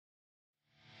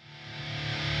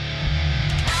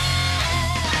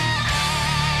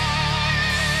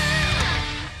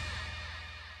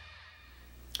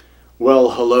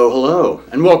Well, hello,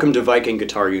 and welcome to Viking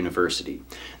Guitar University.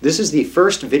 This is the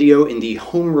first video in the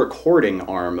home recording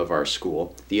arm of our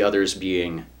school, the others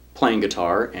being playing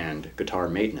guitar and guitar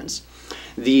maintenance.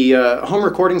 The home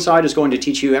recording side is going to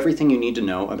teach you everything you need to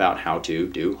know about how to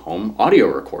do home audio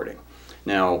recording.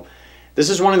 Now,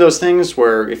 this is one of those things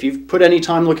where if you've put any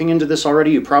time looking into this already,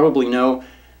 you probably know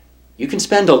you can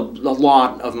spend a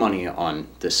lot of money on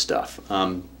this stuff.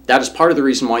 That is part of the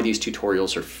reason why these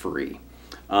tutorials are free.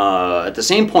 At the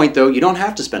same point, though, you don't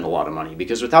have to spend a lot of money,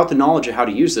 because without the knowledge of how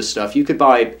to use this stuff, you could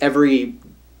buy every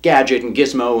gadget and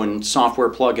gizmo and software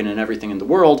plugin and everything in the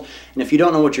world, and if you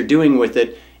don't know what you're doing with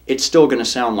it, it's still going to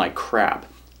sound like crap.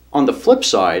 On the flip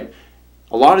side,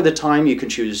 a lot of the time you can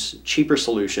choose cheaper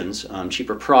solutions,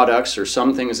 cheaper products, or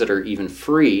some things that are even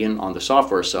free on the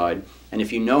software side, and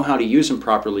if you know how to use them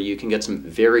properly, you can get some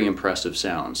very impressive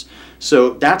sounds.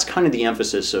 So that's kind of the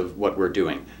emphasis of what we're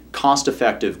doing.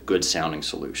 Cost-effective, good-sounding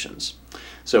solutions.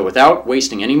 So without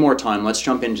wasting any more time, let's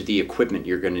jump into the equipment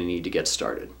you're going to need to get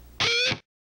started.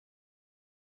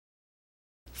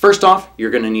 First off, you're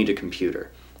going to need a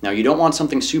computer. Now, you don't want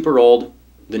something super old.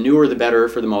 The newer the better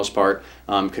for the most part.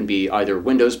 Can be either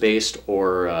Windows-based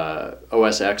or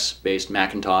OS X-based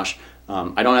Macintosh.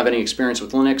 I don't have any experience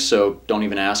with Linux, so don't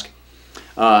even ask.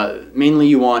 Mainly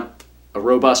you want a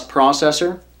robust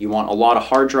processor. You want a lot of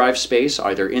hard drive space,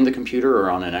 either in the computer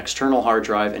or on an external hard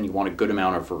drive, and you want a good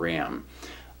amount of RAM.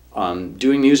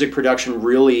 Doing music production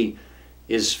really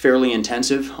is fairly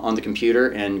intensive on the computer,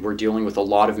 and we're dealing with a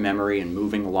lot of memory and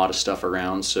moving a lot of stuff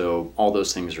around, so all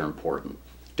those things are important.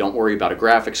 Don't worry about a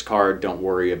graphics card, don't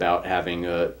worry about having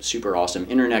a super awesome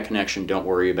internet connection, don't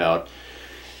worry about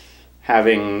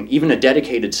having even a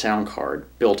dedicated sound card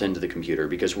built into the computer,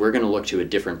 because we're going to look to a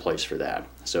different place for that.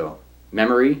 So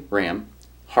memory, RAM,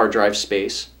 hard drive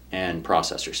space, and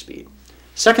processor speed.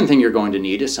 Second thing you're going to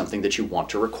need is something that you want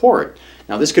to record.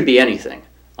 Now this could be anything.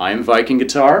 I am Viking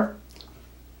Guitar.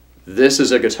 This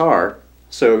is a guitar.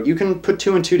 So you can put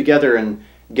two and two together and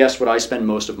guess what I spend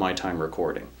most of my time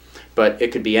recording. But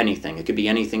it could be anything. It could be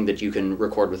anything that you can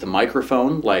record with a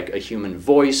microphone, like a human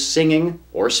voice singing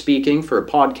or speaking for a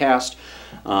podcast,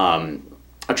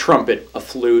 a trumpet, a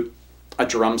flute, a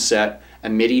drum set, a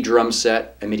MIDI drum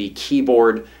set, a MIDI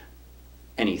keyboard,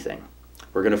 anything.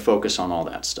 We're going to focus on all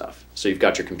that stuff. So you've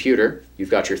got your computer,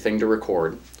 you've got your thing to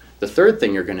record. The third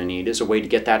thing you're going to need is a way to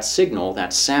get that signal,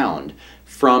 that sound,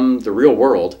 from the real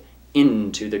world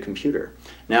into the computer.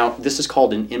 Now, this is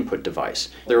called an input device.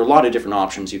 There are a lot of different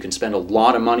options. You can spend a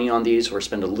lot of money on these or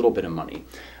spend a little bit of money.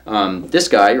 This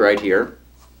guy right here,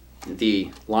 the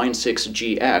Line 6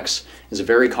 GX, is a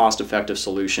very cost-effective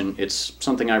solution. It's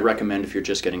something I recommend if you're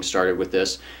just getting started with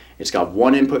this. It's got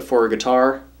one input for a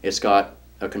guitar. It's got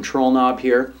a control knob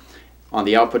here. On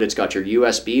the output, it's got your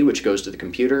USB, which goes to the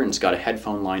computer, and it's got a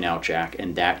headphone line out jack,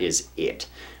 and that is it.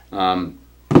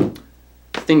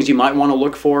 Things you might want to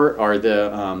look for are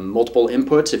the multiple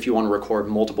inputs if you want to record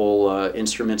multiple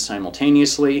instruments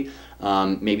simultaneously.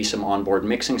 Maybe some onboard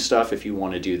mixing stuff if you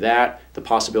want to do that. The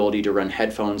possibility to run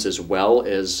headphones as well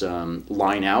as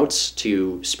line outs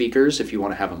to speakers if you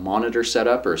want to have a monitor set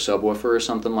up or a subwoofer or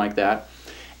something like that.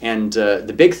 And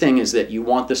the big thing is that you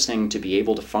want this thing to be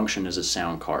able to function as a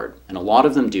sound card. And a lot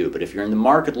of them do, but if you're in the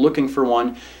market looking for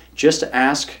one, just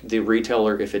ask the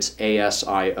retailer if it's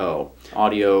ASIO,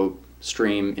 audio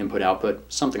stream, input,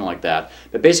 output, something like that.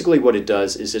 But basically what it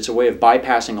does is it's a way of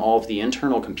bypassing all of the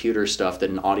internal computer stuff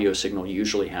that an audio signal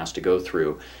usually has to go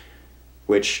through,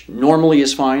 which normally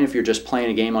is fine if you're just playing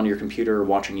a game on your computer or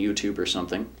watching YouTube or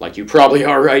something, like you probably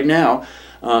are right now.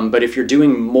 But if you're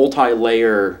doing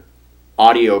multi-layer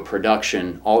audio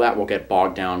production, all that will get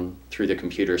bogged down through the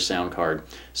computer sound card.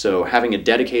 So having a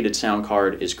dedicated sound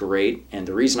card is great, and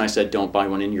the reason I said don't buy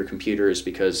one in your computer is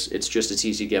because it's just as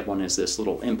easy to get one as this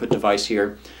little input device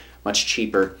here, much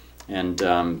cheaper, and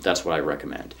that's what I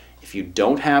recommend. If you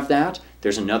don't have that,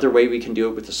 there's another way we can do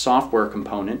it with the software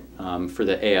component for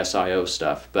the ASIO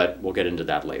stuff, but we'll get into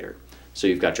that later. So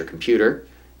you've got your computer,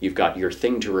 you've got your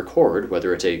thing to record,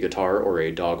 whether it's a guitar or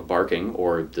a dog barking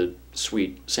or the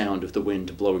sweet sound of the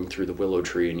wind blowing through the willow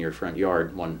tree in your front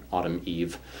yard one autumn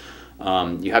eve.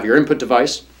 You have your input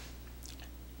device,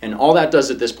 and all that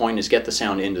does at this point is get the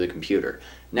sound into the computer.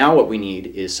 Now what we need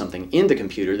is something in the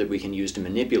computer that we can use to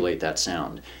manipulate that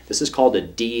sound. This is called a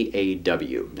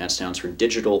DAW. That stands for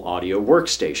Digital Audio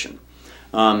Workstation.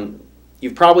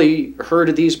 You've probably heard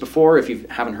of these before if you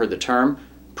haven't heard the term.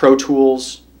 Pro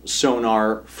Tools,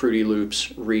 Sonar, Fruity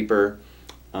Loops, Reaper,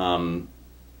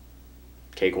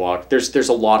 cakewalk. There's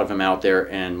a lot of them out there,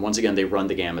 and once again, they run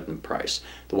the gamut in price.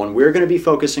 The one we're going to be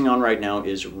focusing on right now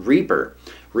is Reaper.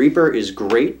 Reaper is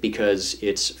great because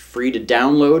it's free to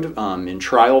download in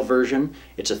trial version.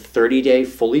 It's a 30-day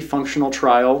fully functional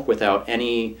trial without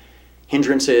any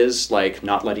hindrances like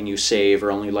not letting you save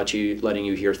or only letting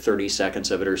you hear 30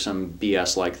 seconds of it or some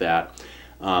BS like that.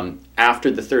 After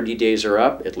the 30 days are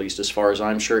up, at least as far as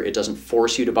I'm sure, it doesn't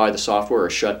force you to buy the software or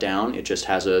shut down. It just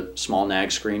has a small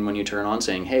nag screen when you turn on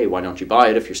saying, hey, why don't you buy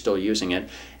it if you're still using it?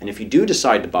 And if you do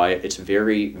decide to buy it, it's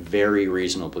very, very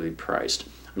reasonably priced.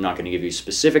 I'm not going to give you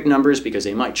specific numbers because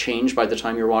they might change by the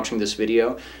time you're watching this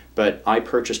video, but I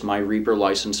purchased my Reaper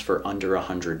license for under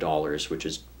 $100, which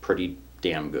is pretty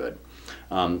damn good.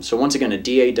 So once again, a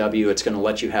DAW, it's going to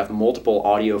let you have multiple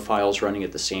audio files running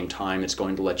at the same time. It's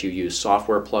going to let you use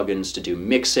software plugins to do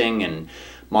mixing and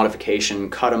modification,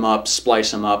 cut them up,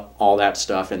 splice them up, all that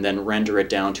stuff, and then render it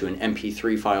down to an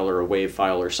MP3 file or a WAV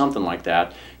file or something like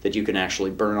that that you can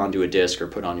actually burn onto a disk or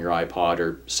put on your iPod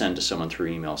or send to someone through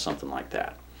email, something like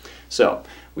that. So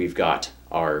we've got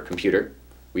our computer,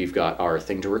 we've got our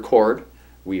thing to record,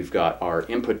 we've got our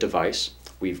input device,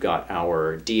 we've got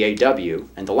our DAW,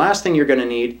 and the last thing you're going to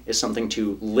need is something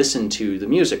to listen to the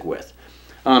music with.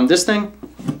 This thing,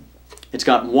 it's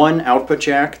got one output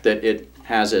jack that it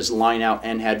has as line out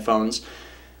and headphones.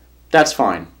 That's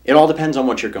fine. It all depends on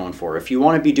what you're going for. If you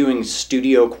want to be doing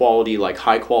studio quality, like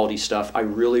high quality stuff, I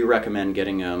really recommend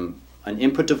getting an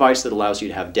input device that allows you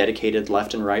to have dedicated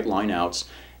left and right line outs,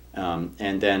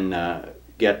 and then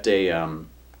get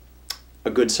a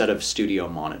good set of studio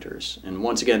monitors. And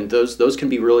once again, those can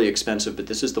be really expensive, but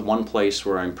this is the one place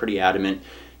where I'm pretty adamant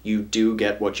you do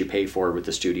get what you pay for with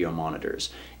the studio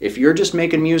monitors. If you're just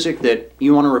making music that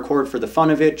you want to record for the fun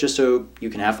of it, just so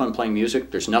you can have fun playing music,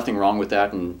 there's nothing wrong with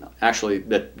that, and actually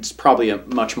that's probably a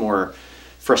much more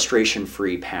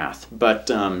frustration-free path. But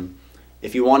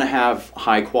if you want to have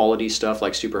high quality stuff,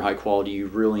 like super high quality, you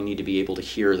really need to be able to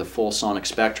hear the full sonic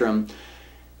spectrum.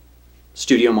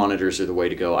 Studio monitors are the way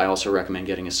to go. I also recommend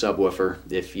getting a subwoofer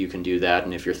if you can do that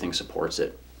and if your thing supports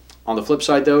it. On the flip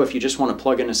side though, if you just want to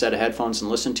plug in a set of headphones and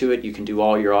listen to it, you can do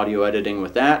all your audio editing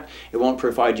with that. It won't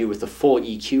provide you with the full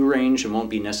EQ range and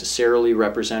won't be necessarily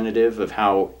representative of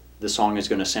how the song is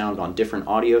going to sound on different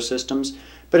audio systems,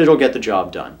 but it'll get the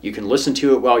job done. You can listen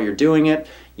to it while you're doing it,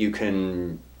 you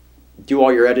can do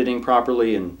all your editing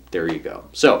properly, and there you go.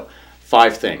 So,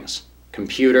 5 things: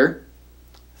 computer,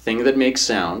 thing that makes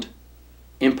sound,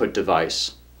 input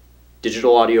device,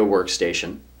 digital audio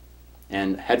workstation,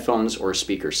 and headphones or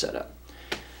speaker setup.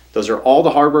 Those are all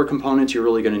the hardware components you're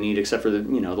really going to need, except for the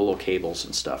the little cables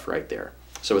and stuff right there.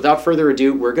 So without further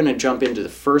ado, we're going to jump into the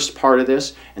first part of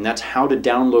this, and that's how to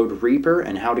download Reaper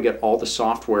and how to get all the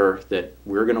software that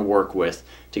we're going to work with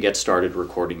to get started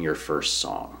recording your first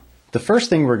song. The first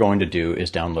thing we're going to do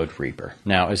is download Reaper.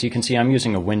 Now, as you can see, I'm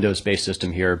using a Windows-based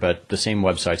system here, but the same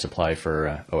websites apply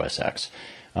for OS X.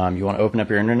 You want to open up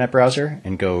your internet browser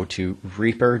and go to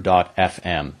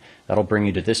reaper.fm. That'll bring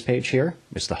you to this page here.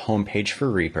 It's the home page for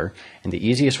Reaper. And the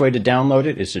easiest way to download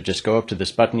it is to just go up to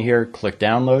this button here, click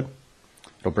download.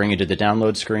 It'll bring you to the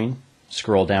download screen.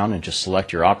 Scroll down and just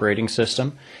select your operating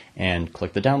system and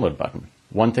click the download button.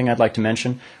 One thing I'd like to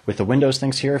mention, with the Windows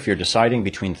things here, if you're deciding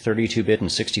between 32-bit and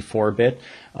 64-bit,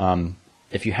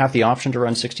 if you have the option to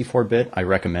run 64-bit, I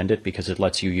recommend it because it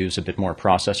lets you use a bit more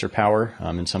processor power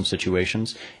in some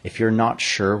situations. If you're not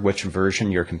sure which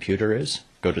version your computer is,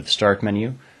 go to the Start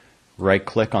menu,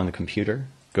 right-click on the computer,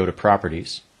 go to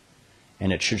Properties,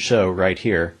 and it should show right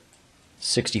here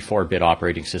 64-bit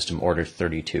operating system or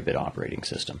 32-bit operating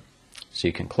system. So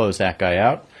you can close that guy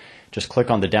out. Just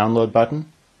click on the download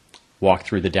button, walk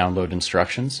through the download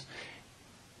instructions,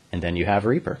 and then you have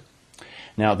Reaper.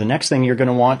 Now the next thing you're going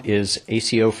to want is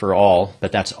ACO for all,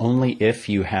 but that's only if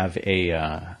you have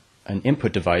an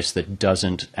input device that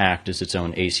doesn't act as its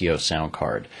own ACO sound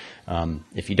card.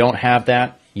 If you don't have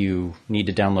that, you need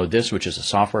to download this, which is a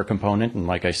software component, and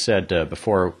like I said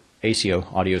before, ACO,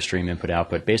 audio stream input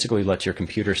output, basically lets your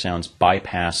computer sounds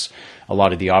bypass a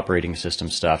lot of the operating system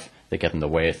stuff that get in the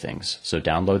way of things. So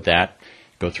download that,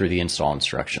 go through the install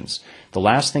instructions. The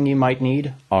last thing you might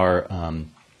need are a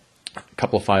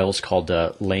couple of files called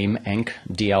lame-enc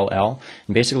DLL.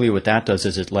 And basically what that does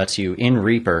is it lets you, in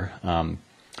Reaper,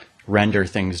 render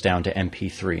things down to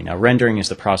MP3. Now rendering is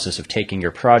the process of taking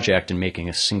your project and making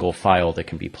a single file that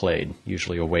can be played,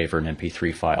 usually a WAV or an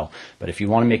MP3 file. But if you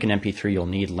want to make an MP3, you'll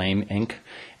need lame-enc.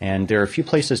 And there are a few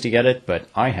places to get it, but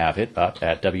I have it up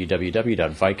at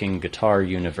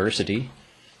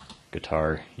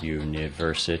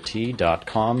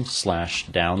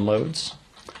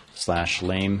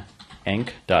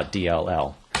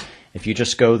If you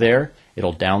just go there,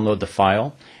 it'll download the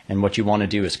file, and what you want to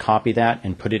do is copy that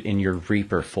and put it in your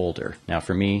Reaper folder. Now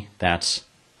for me, that's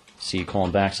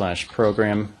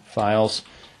C:\program files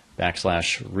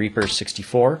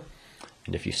 /Reaper64,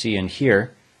 and if you see in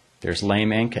here, there's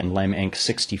LameInc and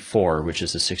LameInc64, which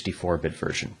is the 64-bit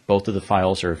version. Both of the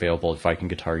files are available at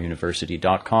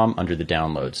VikingGuitarUniversity.com under the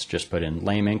downloads. Just put in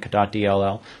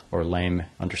lameinc.dll or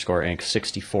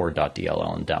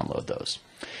lame_inc64.dll and download those.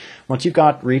 Once you've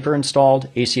got Reaper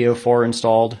installed, ACO4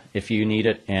 installed if you need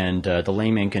it, and the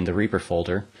LameInc in the Reaper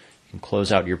folder, you can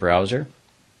close out your browser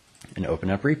and open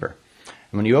up Reaper.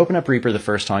 And when you open up Reaper the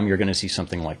first time, you're going to see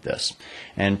something like this.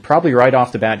 And probably right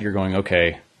off the bat, you're going,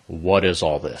 okay, what is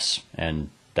all this? And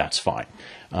that's fine.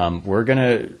 We're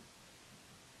gonna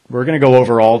go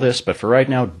over all this, but for right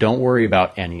now, don't worry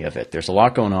about any of it. There's a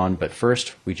lot going on, but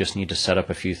first, we just need to set up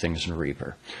a few things in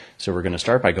Reaper. So we're going to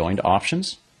start by going to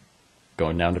Options,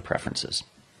 going down to Preferences.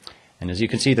 And as you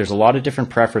can see, there's a lot of different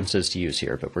preferences to use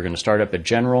here, but we're going to start up at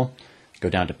General, go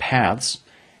down to Paths,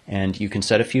 and you can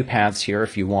set a few paths here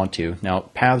if you want to. Now,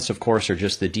 paths, of course, are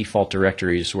just the default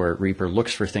directories where Reaper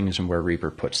looks for things and where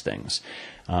Reaper puts things.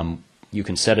 You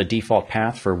can set a default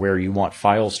path for where you want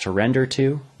files to render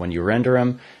to when you render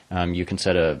them. You can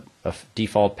set a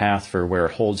default path for where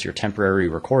it holds your temporary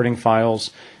recording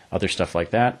files, other stuff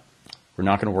like that. We're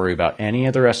not going to worry about any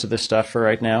of the rest of this stuff for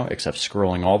right now, except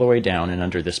scrolling all the way down, and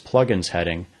under this Plugins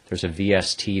heading, there's a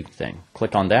VST thing.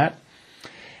 Click on that,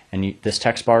 and this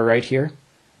text bar right here,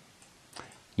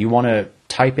 you want to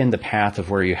type in the path of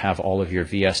where you have all of your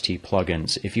VST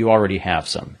plugins if you already have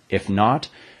some. If not,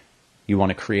 you want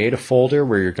to create a folder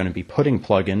where you're going to be putting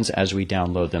plugins as we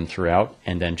download them throughout,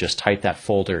 and then just type that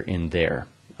folder in there.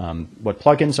 What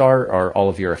plugins are all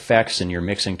of your effects and your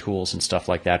mixing tools and stuff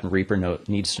like that, and Reaper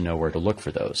needs to know where to look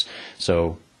for those.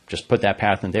 So just put that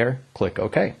path in there, click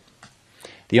OK.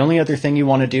 The only other thing you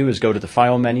want to do is go to the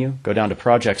File menu, go down to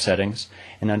Project Settings,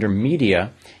 and under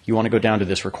Media, you want to go down to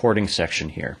this Recording section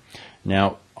here.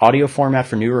 Now, audio format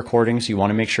for new recordings, you want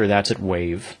to make sure that's at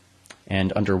WAV.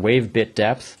 And under WAV bit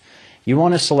depth, you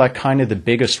want to select kind of the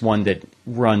biggest one that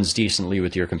runs decently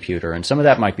with your computer, and some of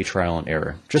that might be trial and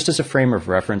error. Just as a frame of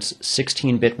reference,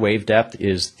 16-bit wave depth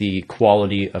is the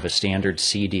quality of a standard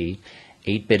CD.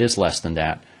 8-bit is less than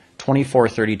that. 24,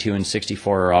 32, and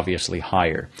 64 are obviously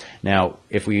higher. Now,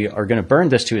 if we are going to burn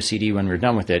this to a CD when we're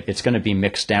done with it, it's going to be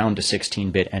mixed down to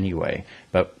 16-bit anyway.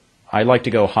 But I like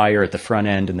to go higher at the front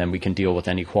end, and then we can deal with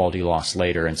any quality loss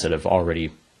later instead of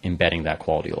already embedding that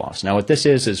quality loss. Now what this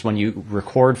is when you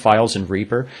record files in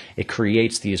Reaper, it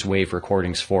creates these WAV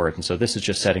recordings for it, and so this is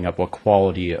just setting up what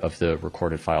quality of the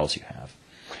recorded files you have.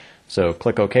 So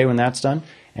click OK when that's done,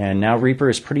 and now Reaper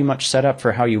is pretty much set up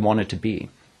for how you want it to be.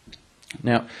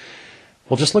 Now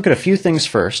we'll just look at a few things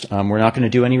first. We're not going to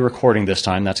do any recording this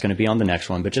time, that's going to be on the next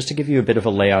one, but just to give you a bit of a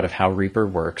layout of how Reaper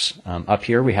works. Up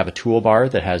here we have a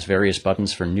toolbar that has various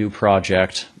buttons for new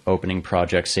project, opening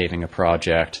project, saving a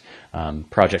project,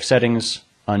 project settings,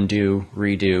 undo,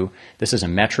 redo. This is a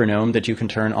metronome that you can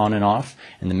turn on and off,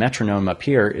 and the metronome up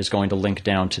here is going to link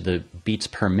down to the beats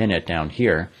per minute down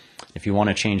here. If you want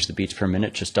to change the beats per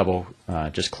minute,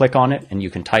 just click on it and you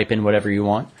can type in whatever you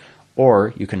want.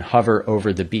 Or you can hover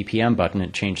over the BPM button,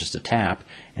 it changes to tap,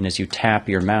 and as you tap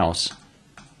your mouse,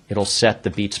 it'll set the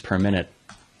beats per minute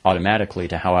automatically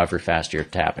to however fast you're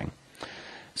tapping.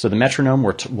 So the metronome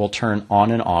will turn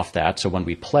on and off that, so when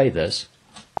we play this,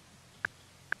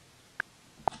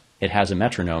 it has a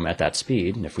metronome at that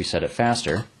speed, and if we set it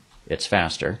faster, it's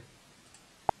faster,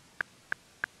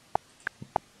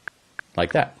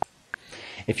 like that.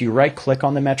 If you right-click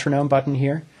on the metronome button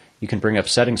here, you can bring up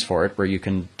settings for it where you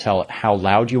can tell it how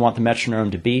loud you want the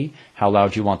metronome to be, how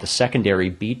loud you want the secondary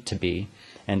beat to be,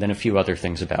 and then a few other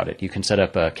things about it. You can set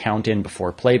up a count in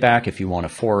before playback if you want a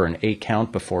 4 or an 8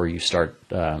 count before you start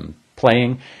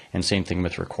playing, and same thing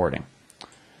with recording.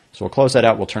 So we'll close that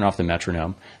out, we'll turn off the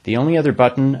metronome. The only other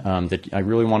button that I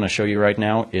really want to show you right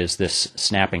now is this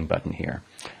snapping button here,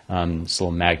 this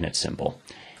little magnet symbol.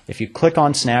 If you click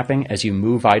on snapping, as you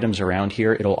move items around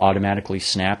here, it'll automatically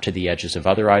snap to the edges of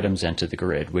other items and to the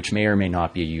grid, which may or may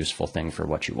not be a useful thing for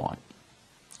what you want.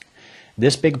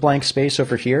 This big blank space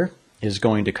over here is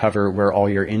going to cover where all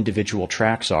your individual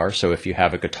tracks are. So if you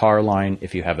have a guitar line,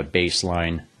 if you have a bass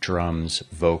line, drums,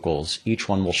 vocals, each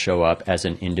one will show up as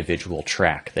an individual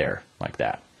track there, like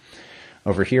that.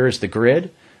 Over here is the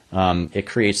grid. It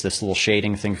creates this little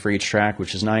shading thing for each track,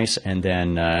 which is nice. And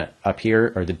then up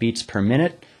here are the beats per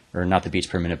minute, or not the beats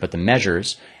per minute, but the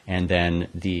measures, and then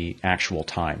the actual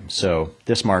time. So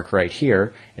this mark right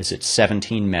here is at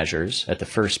 17 measures at the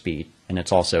first beat, and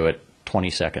it's also at 20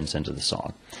 seconds into the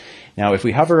song. Now, if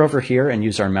we hover over here and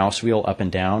use our mouse wheel up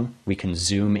and down, we can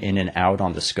zoom in and out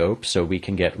on the scope, so we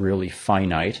can get really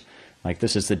finite. Like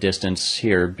this is the distance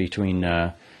here between,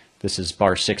 this is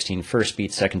bar 16 first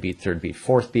beat, second beat, third beat,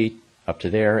 fourth beat, up to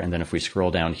there, and then if we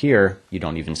scroll down here, you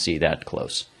don't even see that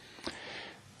close.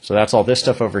 So that's all this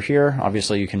stuff over here.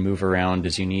 Obviously you can move around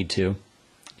as you need to.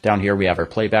 Down here we have our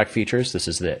playback features. This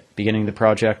is the beginning of the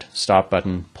project, stop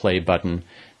button, play button,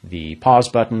 the pause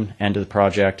button, end of the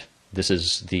project. This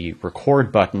is the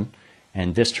record button,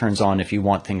 and this turns on if you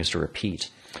want things to repeat.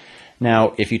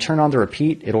 Now, if you turn on the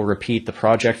repeat, it'll repeat the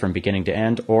project from beginning to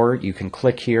end, or you can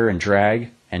click here and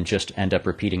drag and just end up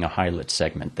repeating a highlight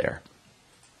segment there.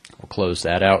 We'll close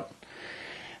that out.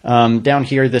 Down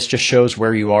here, this just shows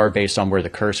where you are based on where the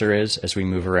cursor is. As we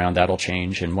move around, that'll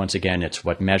change. And once again, it's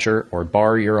what measure or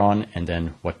bar you're on, and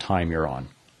then what time you're on.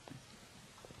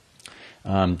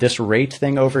 This rate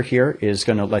thing over here is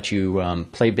going to let you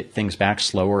play things back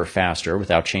slower or faster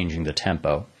without changing the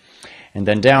tempo. And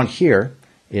then down here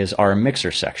is our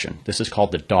mixer section. This is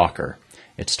called the Docker.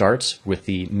 It starts with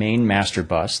the main master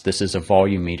bus. This is a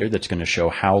volume meter that's going to show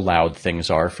how loud things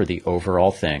are for the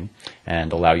overall thing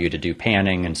and allow you to do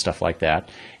panning and stuff like that.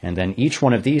 And then each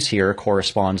one of these here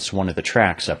corresponds to one of the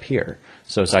tracks up here.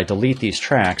 So as I delete these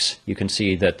tracks, you can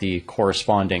see that the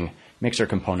corresponding mixer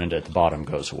component at the bottom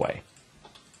goes away.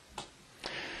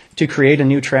 To create a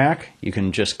new track, you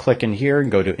can just click in here and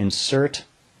go to Insert,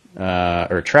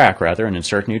 or Track rather, and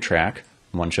Insert New Track.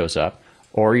 One shows up.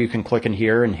 Or you can click in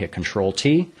here and hit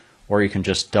Control-T, or you can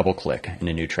just double-click and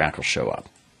a new track will show up.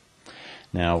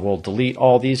 Now we'll delete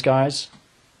all these guys.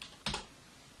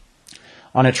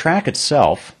 On a track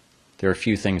itself, there are a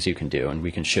few things you can do, and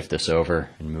we can shift this over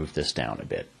and move this down a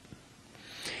bit.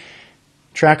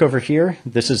 Track over here,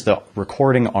 this is the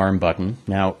recording arm button.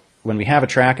 Now, when we have a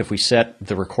track, if we set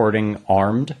the recording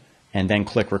armed and then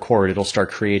click record, it'll start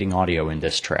creating audio in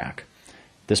this track.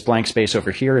 This blank space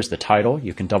over here is the title.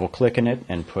 You can double click in it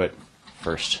and put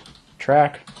first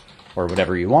track or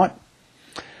whatever you want.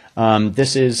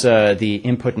 This is the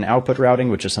input and output routing,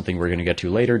 which is something we're going to get to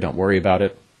later. Don't worry about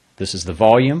it. This is the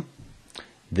volume.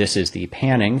 This is the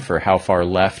panning for how far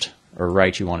left or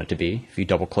right you want it to be. If you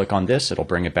double click on this, it'll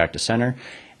bring it back to center.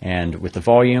 And with the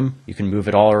volume, you can move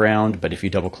it all around, but if you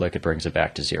double click, it brings it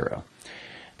back to 0.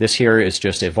 This here is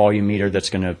just a volume meter that's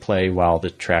going to play while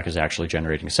the track is actually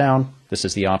generating sound. This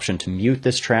is the option to mute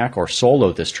this track or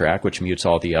solo this track, which mutes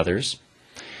all the others.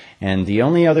 And the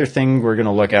only other thing we're going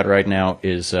to look at right now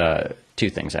is two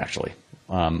things, actually.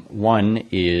 One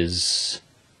is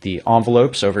the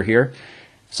envelopes over here,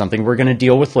 something we're going to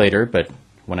deal with later, but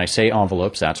when I say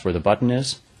envelopes, that's where the button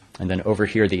is. And then over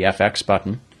here, the FX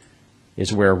button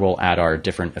is where we'll add our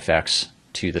different effects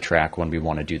to the track when we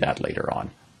want to do that later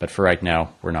on. But for right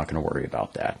now, we're not going to worry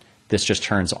about that. This just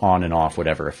turns on and off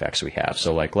whatever effects we have.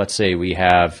 So like, let's say we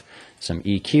have some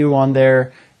EQ on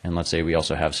there, and let's say we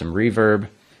also have some reverb.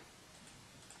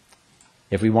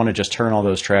 If we want to just turn all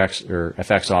those tracks or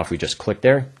effects off, we just click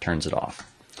there, turns it off.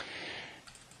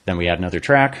 Then we add another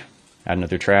track,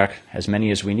 as many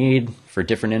as we need for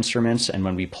different instruments, and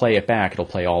when we play it back, it'll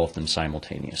play all of them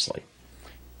simultaneously.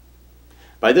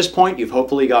 By this point, you've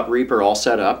hopefully got Reaper all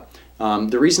set up.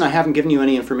 The reason I haven't given you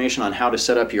any information on how to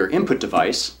set up your input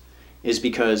device is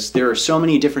because there are so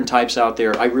many different types out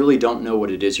there. I really don't know what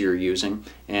it is you're using,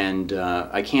 and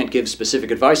I can't give specific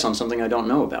advice on something I don't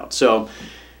know about. So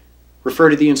refer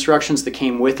to the instructions that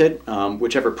came with it.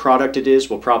 Whichever product it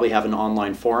is will probably have an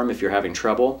online forum if you're having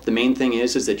trouble. The main thing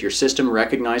is that your system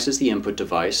recognizes the input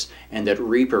device and that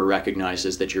Reaper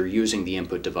recognizes that you're using the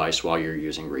input device while you're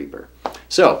using Reaper.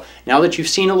 So now that you've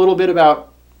seen a little bit about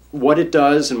what it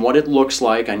does and what it looks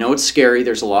like, I know it's scary,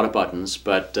 there's a lot of buttons,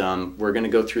 but we're going to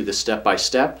go through this step by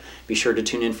step. Be sure to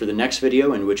tune in for the next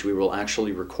video in which we will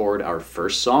actually record our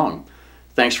first song.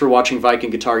 Thanks for watching Viking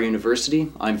Guitar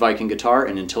University. I'm Viking Guitar,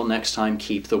 and until next time,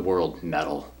 keep the world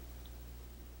metal.